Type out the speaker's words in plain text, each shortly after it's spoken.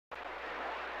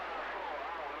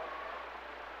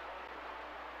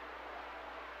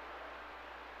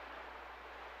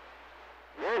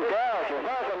Your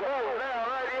fucking boat down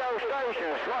radio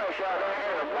station. Slingshot in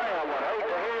here to bam. Would hate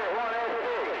to hear it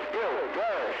 186. Yo,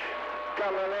 gosh.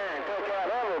 Come in there and take out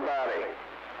everybody.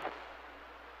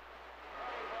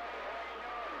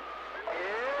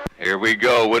 Here we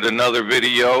go with another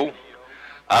video.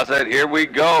 I said, here we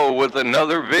go with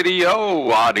another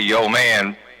video. Audio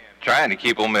Man, trying to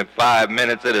keep them at 5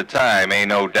 minutes at a time, ain't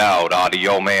no doubt.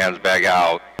 Audio Man's back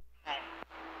out.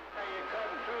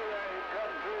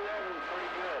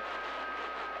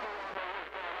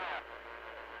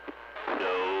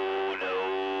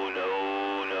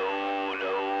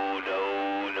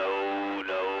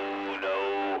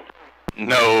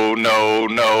 No, no,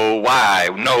 no, why?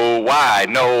 No, why?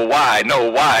 No, why? No,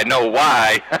 why? No,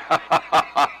 why?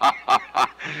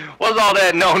 What's all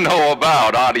that no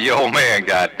about? Audio Man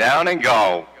got down and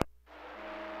gone.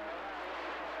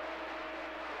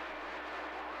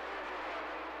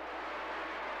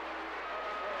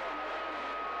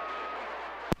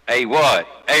 Hey, what?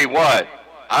 Hey, what?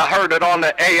 I heard it on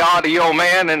the Audio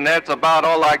Man, and that's about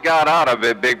all I got out of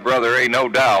it, big brother, ain't no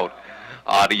doubt.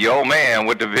 Audio Man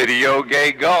with the video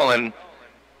gate going,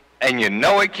 and you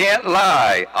know it can't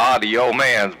lie. Audio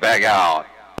Man's back out.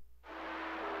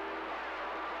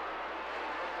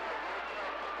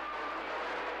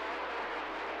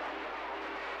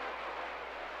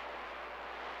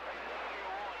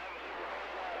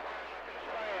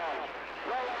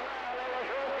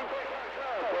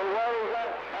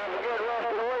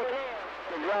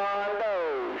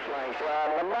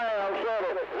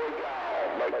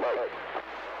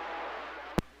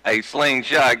 Hey,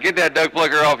 Slingshot, get that duck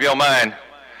plucker off your mind.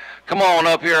 Come on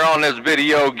up here on this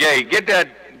video gate. Get that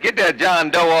John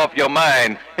Doe off your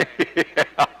mind.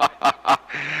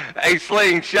 Hey,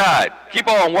 Slingshot, keep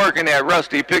on working that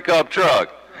rusty pickup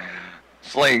truck.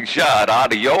 Slingshot,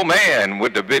 Audio Man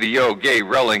with the video gate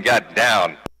rolling, got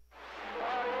down.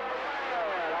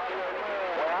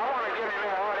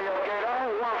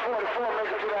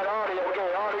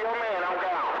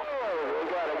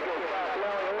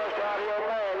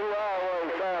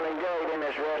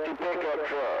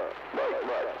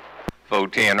 Fo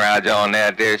 10 rides on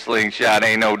that there, Slingshot,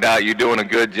 ain't no doubt you're doing a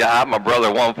good job. My brother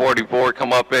 144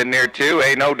 come up in there too,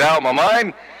 ain't no doubt in my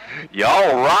mind.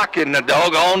 Y'all rocking the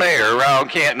doggone air around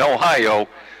Canton, Ohio.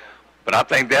 But I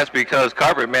think that's because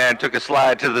Carpet Man took a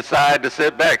slide to the side to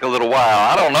sit back a little while.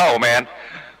 I don't know, man.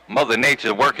 Mother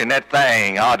Nature working that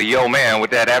thing. Audio Man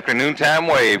with that afternoon time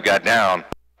wave got down.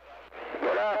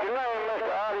 Good afternoon, Mr.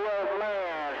 Audio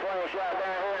Man. Slingshot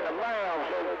down here in the bam.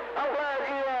 So I'm glad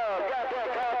you got that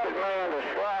Carpet Man to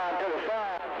slide to the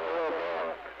side.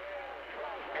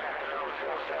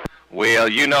 Well,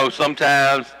 you know,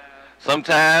 sometimes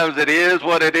it is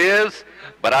what it is.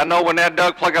 But I know when that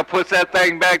duck plucker puts that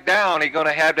thing back down, he's going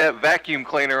to have that vacuum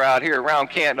cleaner out here around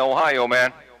Canton, Ohio,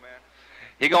 man.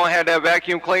 He's going to have that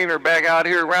vacuum cleaner back out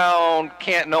here around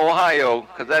Canton, Ohio,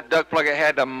 because that duck plucker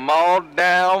had to mow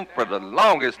down for the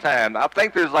longest time. I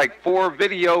think there's like 4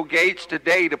 video gates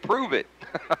today to prove it.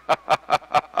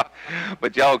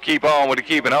 But y'all keep on with the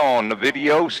keeping on. The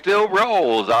video still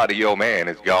rolls. Audio Man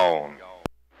is gone.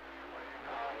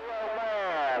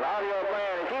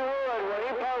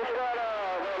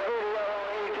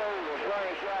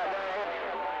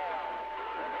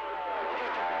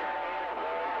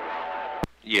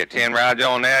 Yeah, 10 rides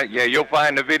on that. Yeah, you'll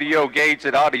find the video gates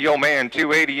at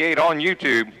Audioman288 on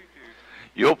YouTube.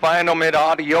 You'll find them at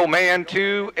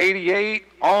Audioman288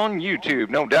 on YouTube,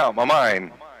 no doubt in my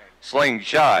mind.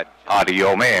 Slingshot,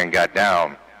 Audio Man got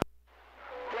down. No,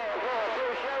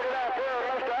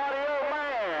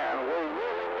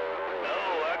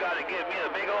 I gotta get me a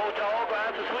big old tall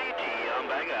glass of sweet tea. I'm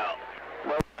back out.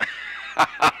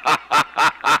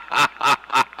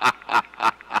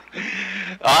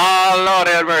 Oh, Lord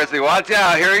have mercy. Watch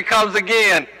out. Here he comes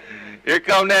again. Here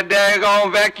comes that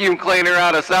daggone vacuum cleaner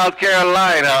out of South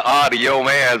Carolina. Audio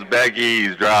Man's back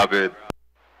eavesdropping.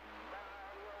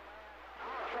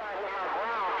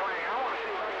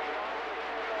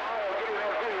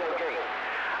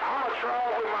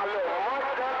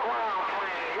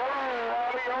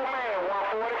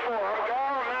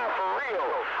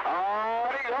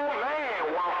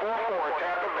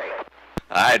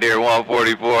 Hi there,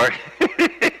 144.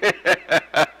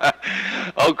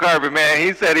 Oh, Carpet Man,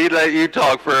 he said he'd let you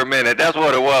talk for a minute. That's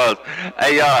what it was.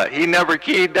 Hey, he never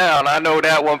keyed down. I know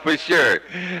that one for sure.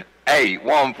 Hey,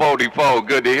 144,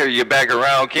 good to hear you back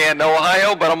around Canton,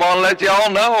 Ohio, but I'm going to let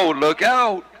y'all know, look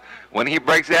out. When he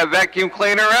breaks that vacuum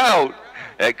cleaner out,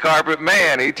 that Carpet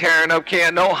Man, he tearing up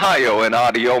Canton, Ohio, and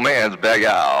Audio Man's back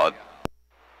out.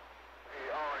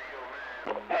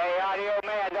 Hey, Audio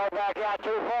Man, don't back out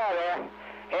too far there.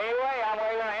 Anyway, I'm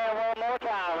waiting on him one more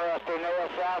time, Rusty.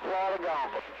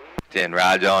 10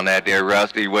 Roger on that there,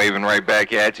 Rusty, waving right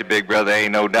back at you, big brother,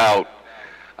 ain't no doubt.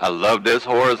 I love this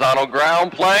horizontal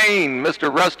ground plane,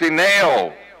 Mr. Rusty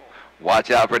Nail.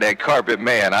 Watch out for that carpet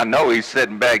man. I know he's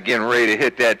sitting back getting ready to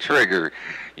hit that trigger.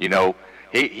 You know,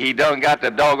 he done got the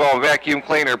doggone vacuum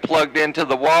cleaner plugged into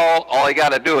the wall. All he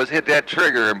got to do is hit that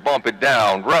trigger and bump it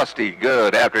down. Rusty,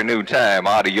 good afternoon time.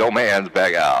 Audioman's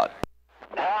back out.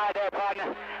 Hi there,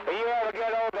 partner. Well, you have a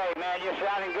good old day, man. You're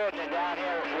sounding good down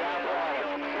here.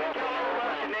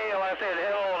 Rusty Neal, I said,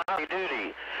 hello, howdy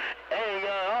doody. Hey,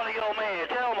 Audio Man,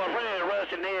 tell my friend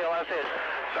Rusty Neal, I said,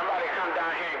 somebody come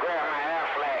down here and grab my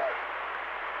Aflac.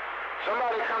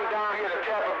 Somebody come down here to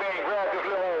Tampa Bay and grab this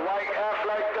little white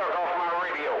Aflac duck off my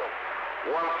radio.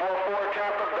 144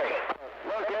 Tampa Bay.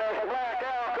 Look, there's a black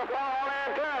Al Capone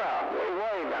antenna.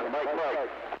 Wait.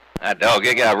 That dog,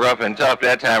 it got rough and tough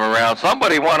that time around.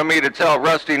 Somebody wanted me to tell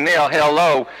Rusty Nail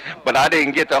hello, but I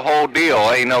didn't get the whole deal,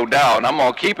 ain't no doubt. I'm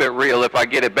going to keep it real if I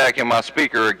get it back in my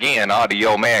speaker again.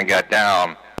 Audio Man got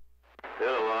down.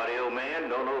 Hello, Audio Man.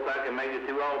 Don't know if I can make it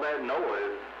through all that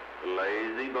noise.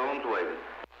 Lazy Bones waving.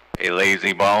 Hey,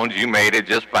 Lazy Bones, you made it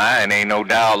just fine, ain't no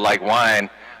doubt, like wine.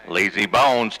 Lazy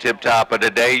Bones, tip-top of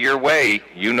the day your way.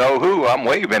 You know who, I'm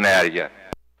waving at you.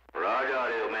 Roger,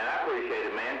 Audio Man. I appreciate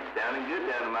it, man. Sounding good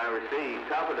down in my receive.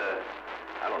 Top of the,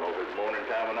 I don't know if it's morning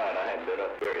time or not. I haven't been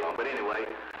up very long. But anyway,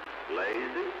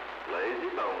 Lazy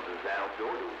Bones in South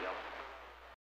Georgia.